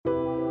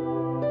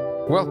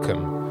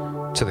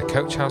Welcome to the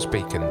Coach House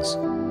Beacons.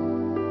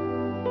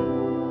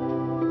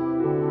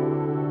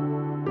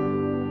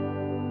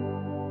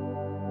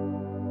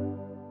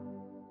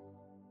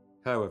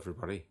 Hello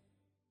everybody,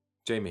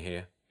 Jamie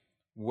here.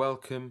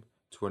 Welcome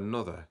to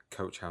another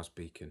Coach House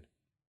Beacon.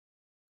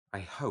 I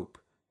hope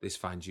this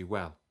finds you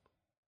well.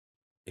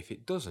 If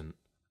it doesn't,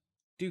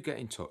 do get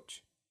in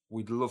touch.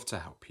 We'd love to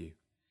help you.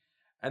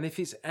 And if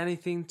it's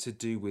anything to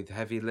do with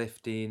heavy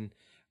lifting,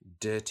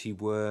 dirty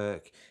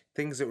work,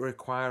 things that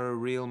require a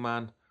real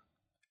man,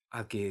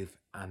 I'll give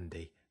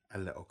Andy a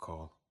little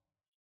call.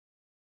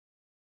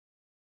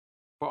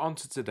 But on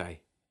to today.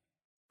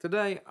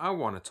 Today I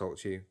want to talk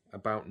to you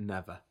about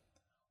never,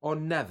 or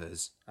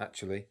nevers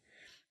actually.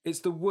 It's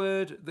the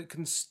word that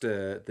can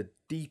stir the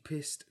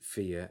deepest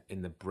fear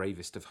in the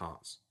bravest of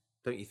hearts,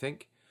 don't you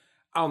think?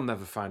 I'll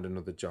never find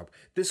another job.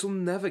 This will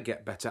never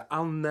get better.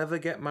 I'll never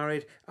get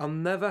married. I'll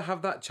never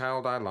have that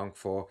child I long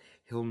for.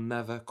 He'll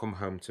never come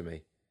home to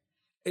me.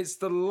 It's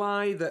the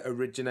lie that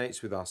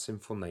originates with our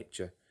sinful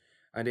nature,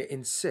 and it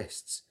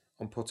insists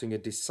on putting a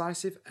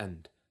decisive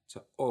end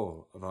to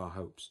all of our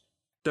hopes.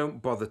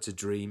 Don't bother to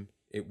dream,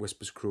 it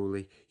whispers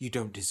cruelly. You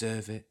don't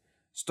deserve it.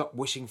 Stop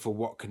wishing for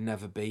what can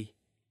never be.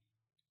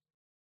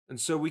 And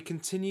so we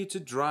continue to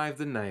drive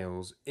the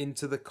nails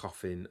into the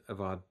coffin of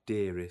our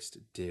dearest,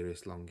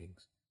 dearest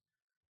longings.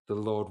 The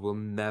Lord will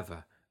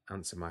never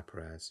answer my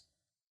prayers.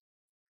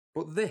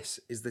 But this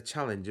is the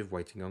challenge of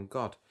waiting on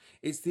God.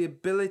 It's the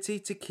ability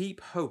to keep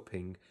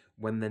hoping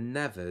when the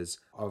nevers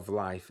of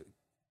life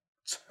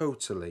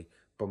totally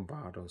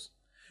bombard us.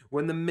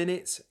 When the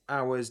minutes,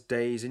 hours,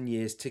 days and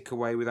years tick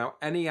away without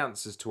any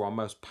answers to our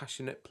most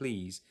passionate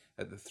pleas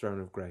at the throne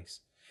of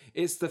grace.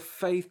 It's the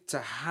faith to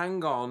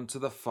hang on to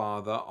the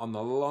Father on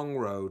the long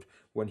road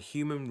when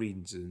human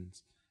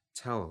reasons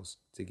tell us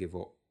to give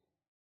up.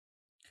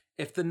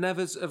 If the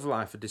nevers of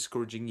life are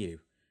discouraging you,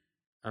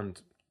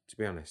 and to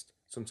be honest,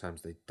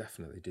 sometimes they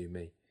definitely do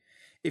me.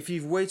 If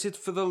you've waited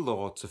for the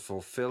Lord to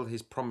fulfill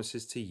his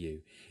promises to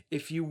you,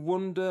 if you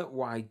wonder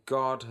why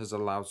God has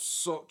allowed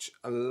such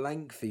a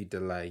lengthy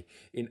delay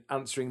in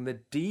answering the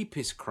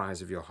deepest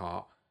cries of your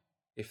heart,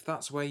 if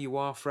that's where you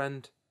are,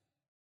 friend,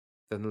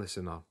 then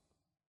listen on.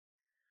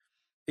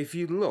 If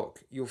you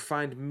look, you'll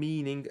find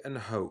meaning and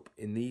hope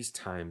in these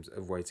times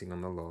of waiting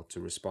on the Lord to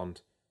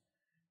respond.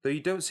 Though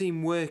you don't see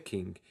him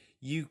working,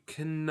 you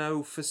can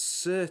know for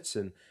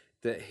certain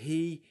that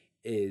he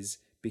is,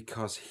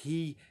 because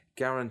he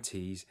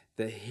guarantees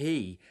that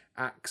he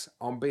acts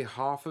on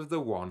behalf of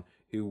the one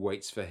who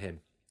waits for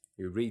him.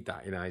 You read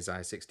that in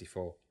Isaiah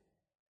 64.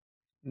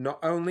 Not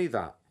only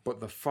that,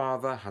 but the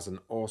Father has an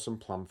awesome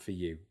plan for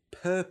you.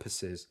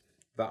 Purposes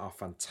that are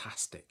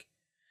fantastic,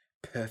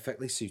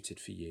 perfectly suited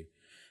for you,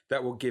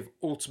 that will give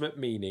ultimate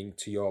meaning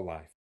to your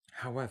life.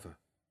 However,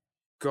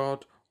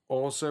 God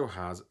also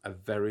has a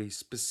very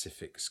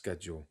specific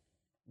schedule,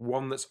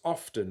 one that's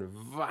often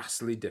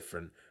vastly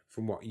different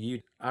from what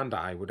you and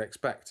I would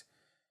expect.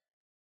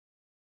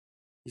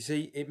 You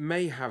see, it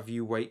may have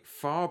you wait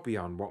far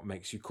beyond what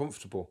makes you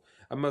comfortable,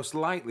 and most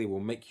likely will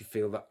make you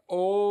feel that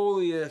all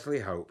the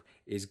earthly hope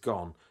is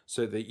gone,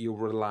 so that you'll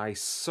rely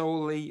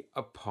solely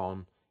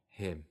upon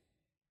him.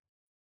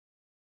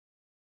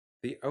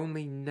 The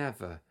only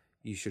never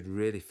you should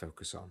really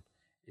focus on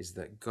is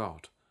that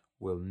God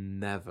will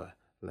never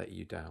let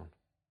you down.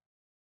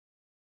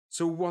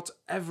 So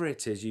whatever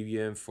it is you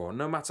yearn for,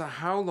 no matter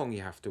how long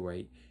you have to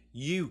wait,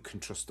 you can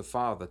trust the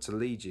Father to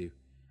lead you,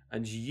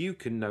 and you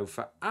can know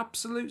for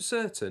absolute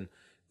certain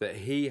that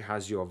he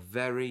has your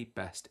very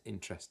best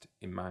interest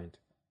in mind.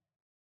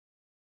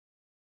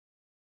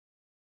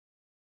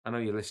 I know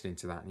you're listening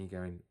to that and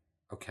you're going,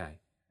 okay,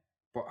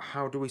 but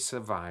how do we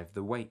survive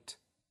the wait?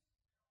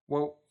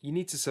 Well, you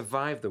need to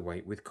survive the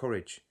wait with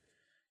courage.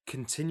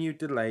 Continued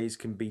delays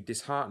can be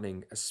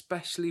disheartening,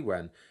 especially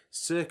when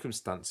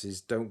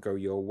circumstances don't go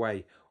your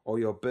way or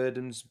your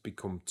burdens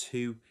become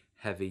too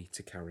heavy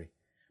to carry.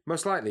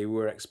 Most likely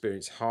we'll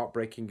experience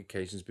heartbreaking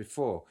occasions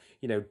before,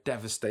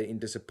 devastating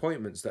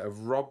disappointments that have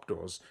robbed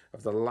us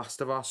of the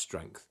last of our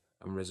strength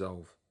and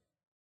resolve.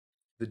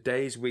 The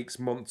days, weeks,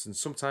 months, and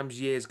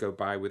sometimes years go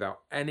by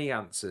without any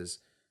answers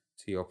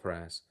to your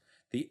prayers.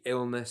 The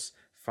illness,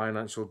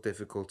 financial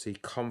difficulty,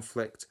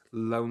 conflict,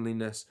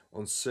 loneliness,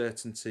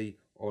 uncertainty,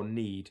 or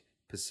need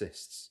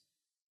persists.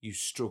 You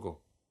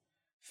struggle,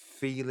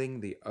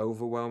 feeling the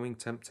overwhelming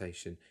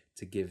temptation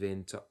to give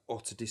in to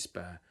utter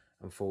despair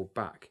and fall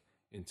back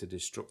into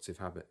destructive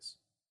habits.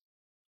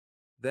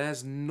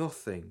 There's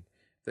nothing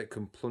that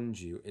can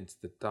plunge you into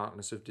the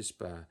darkness of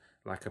despair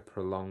like a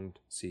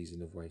prolonged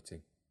season of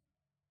waiting.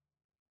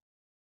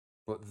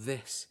 But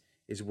this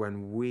is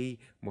when we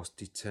must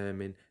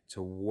determine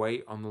to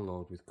wait on the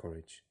Lord with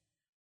courage.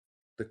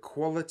 The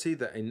quality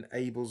that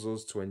enables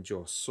us to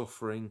endure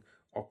suffering,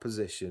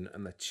 opposition,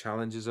 and the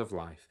challenges of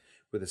life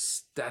with a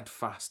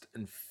steadfast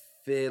and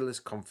fearless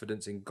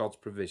confidence in God's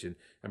provision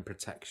and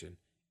protection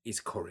is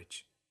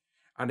courage.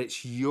 And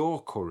it's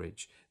your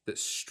courage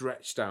that's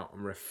stretched out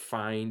and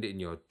refined in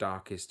your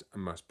darkest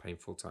and most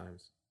painful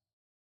times.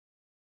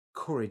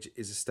 Courage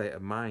is a state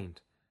of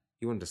mind.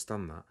 You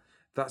understand that?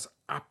 That's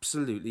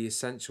absolutely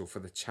essential for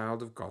the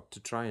child of God to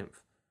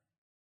triumph.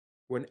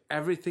 When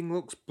everything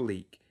looks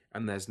bleak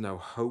and there's no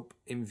hope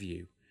in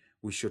view,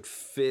 we should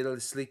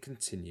fearlessly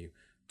continue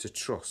to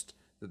trust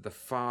that the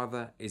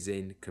Father is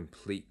in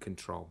complete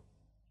control.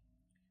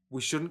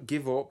 We shouldn't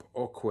give up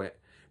or quit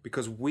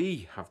because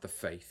we have the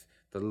faith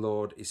the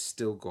Lord is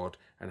still God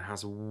and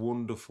has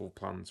wonderful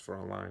plans for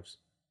our lives.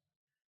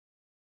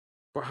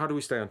 But how do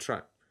we stay on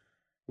track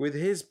with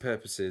His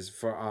purposes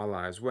for our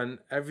lives when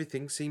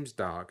everything seems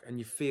dark and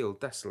you feel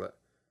desolate?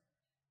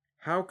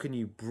 How can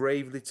you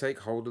bravely take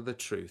hold of the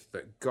truth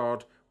that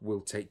God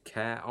will take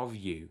care of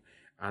you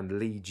and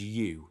lead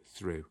you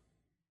through?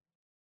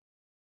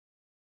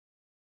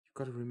 You've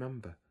got to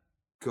remember,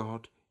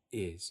 God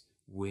is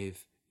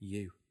with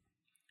you.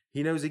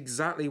 He knows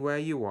exactly where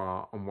you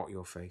are and what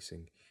you're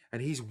facing,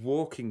 and He's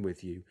walking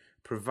with you,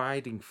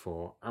 providing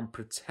for and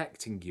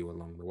protecting you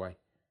along the way.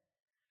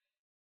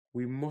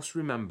 We must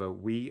remember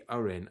we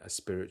are in a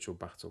spiritual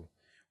battle.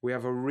 We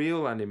have a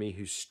real enemy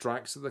who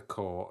strikes at the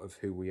core of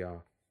who we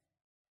are.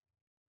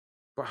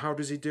 But how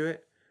does he do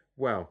it?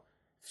 Well,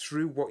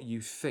 through what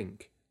you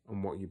think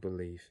and what you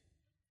believe.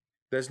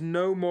 There's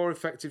no more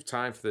effective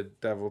time for the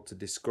devil to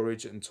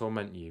discourage and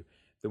torment you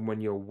than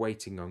when you're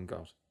waiting on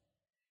God.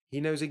 He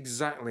knows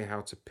exactly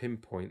how to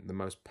pinpoint the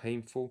most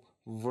painful,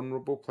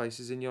 vulnerable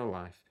places in your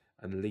life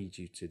and lead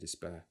you to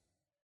despair.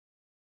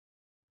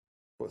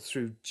 But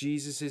through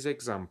Jesus'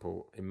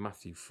 example in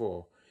Matthew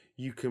 4,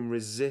 you can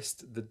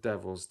resist the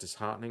devil's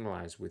disheartening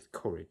lies with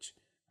courage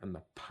and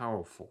the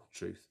powerful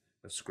truth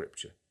of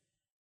Scripture.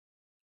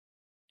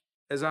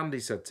 As Andy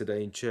said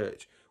today in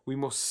church, we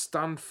must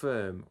stand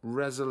firm,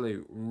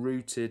 resolute,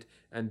 rooted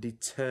and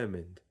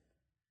determined.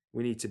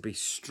 We need to be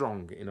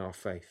strong in our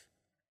faith.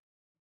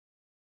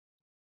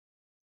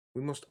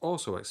 We must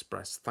also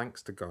express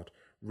thanks to God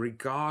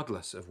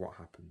regardless of what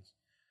happens.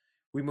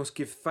 We must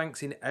give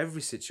thanks in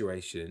every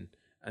situation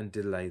and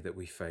delay that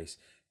we face,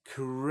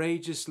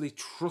 courageously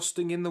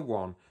trusting in the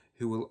one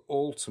who will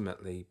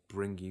ultimately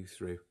bring you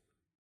through.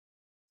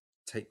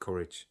 Take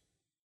courage,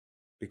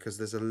 because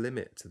there's a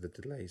limit to the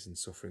delays and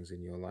sufferings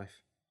in your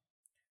life.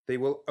 They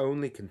will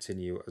only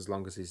continue as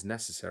long as is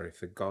necessary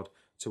for God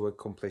to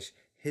accomplish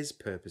His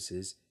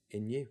purposes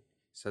in you. It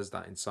says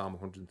that in Psalm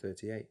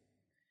 138.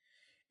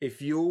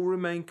 If you'll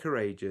remain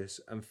courageous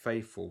and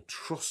faithful,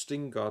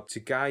 trusting God to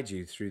guide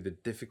you through the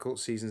difficult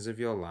seasons of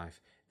your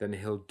life, then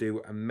He'll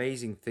do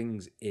amazing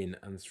things in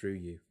and through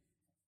you.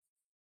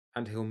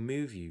 And He'll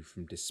move you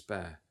from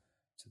despair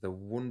to the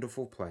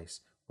wonderful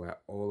place where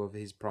all of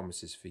His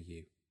promises for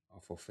you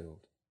are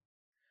fulfilled.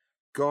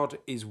 God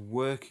is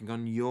working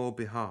on your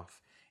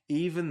behalf,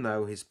 even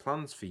though His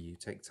plans for you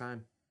take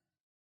time.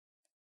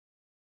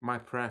 My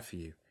prayer for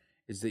you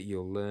is that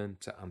you'll learn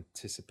to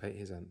anticipate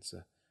His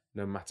answer,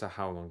 no matter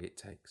how long it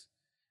takes,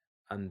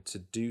 and to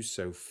do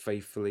so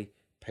faithfully,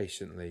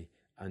 patiently,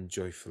 and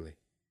joyfully.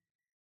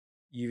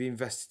 You've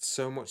invested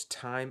so much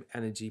time,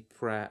 energy,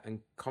 prayer, and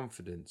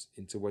confidence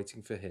into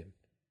waiting for Him.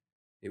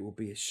 It will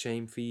be a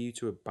shame for you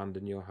to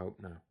abandon your hope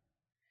now,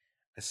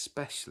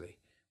 especially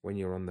when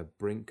you're on the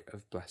brink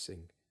of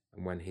blessing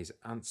and when His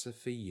answer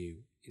for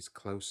you is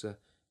closer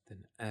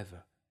than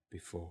ever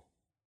before.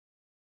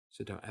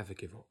 So don't ever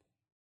give up.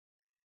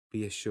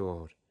 Be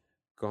assured,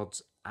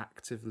 God's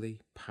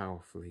actively,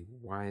 powerfully,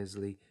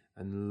 wisely,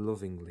 and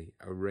lovingly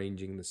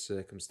arranging the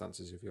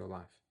circumstances of your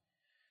life.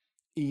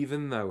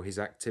 Even though His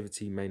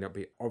activity may not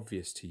be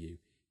obvious to you,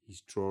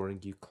 He's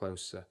drawing you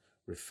closer,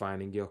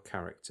 refining your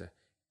character,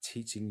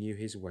 teaching you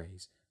His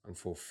ways, and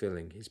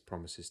fulfilling His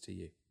promises to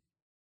you.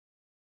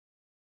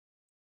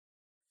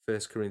 1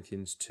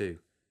 Corinthians 2,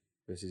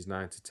 verses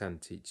 9 to 10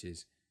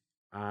 teaches,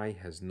 "Eye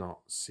has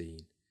not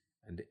seen,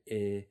 and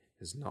ear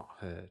has not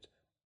heard,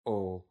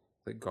 all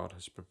that God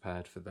has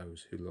prepared for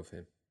those who love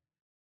Him."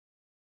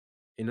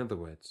 In other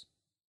words,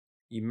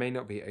 you may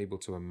not be able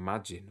to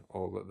imagine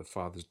all that the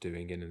Father's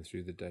doing in and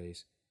through the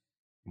days,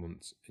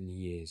 months, and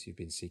years you've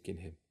been seeking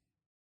Him,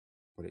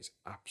 but it's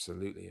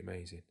absolutely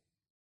amazing.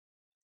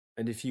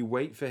 And if you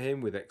wait for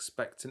Him with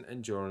expectant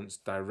endurance,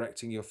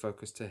 directing your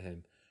focus to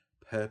Him,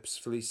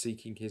 purposefully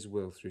seeking His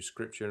will through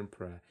Scripture and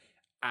prayer,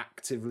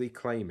 actively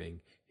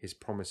claiming His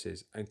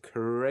promises, and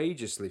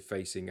courageously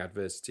facing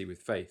adversity with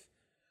faith,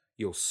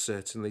 you'll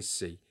certainly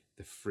see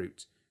the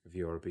fruit of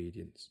your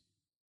obedience.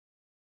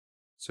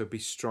 So be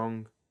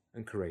strong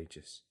and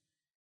courageous.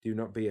 Do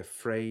not be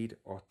afraid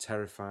or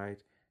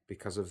terrified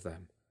because of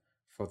them,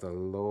 for the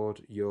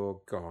Lord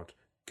your God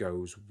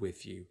goes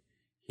with you.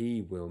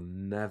 He will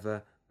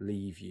never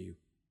leave you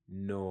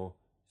nor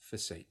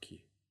forsake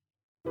you.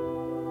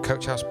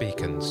 Coach House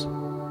Beacons,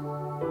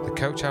 the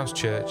Coach House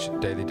Church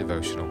Daily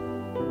Devotional.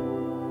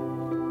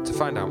 To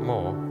find out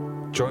more,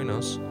 join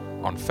us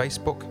on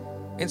Facebook,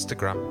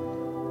 Instagram,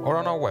 or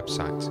on our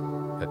website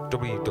at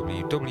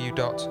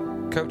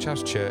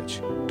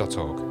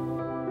www.coachhousechurch.org.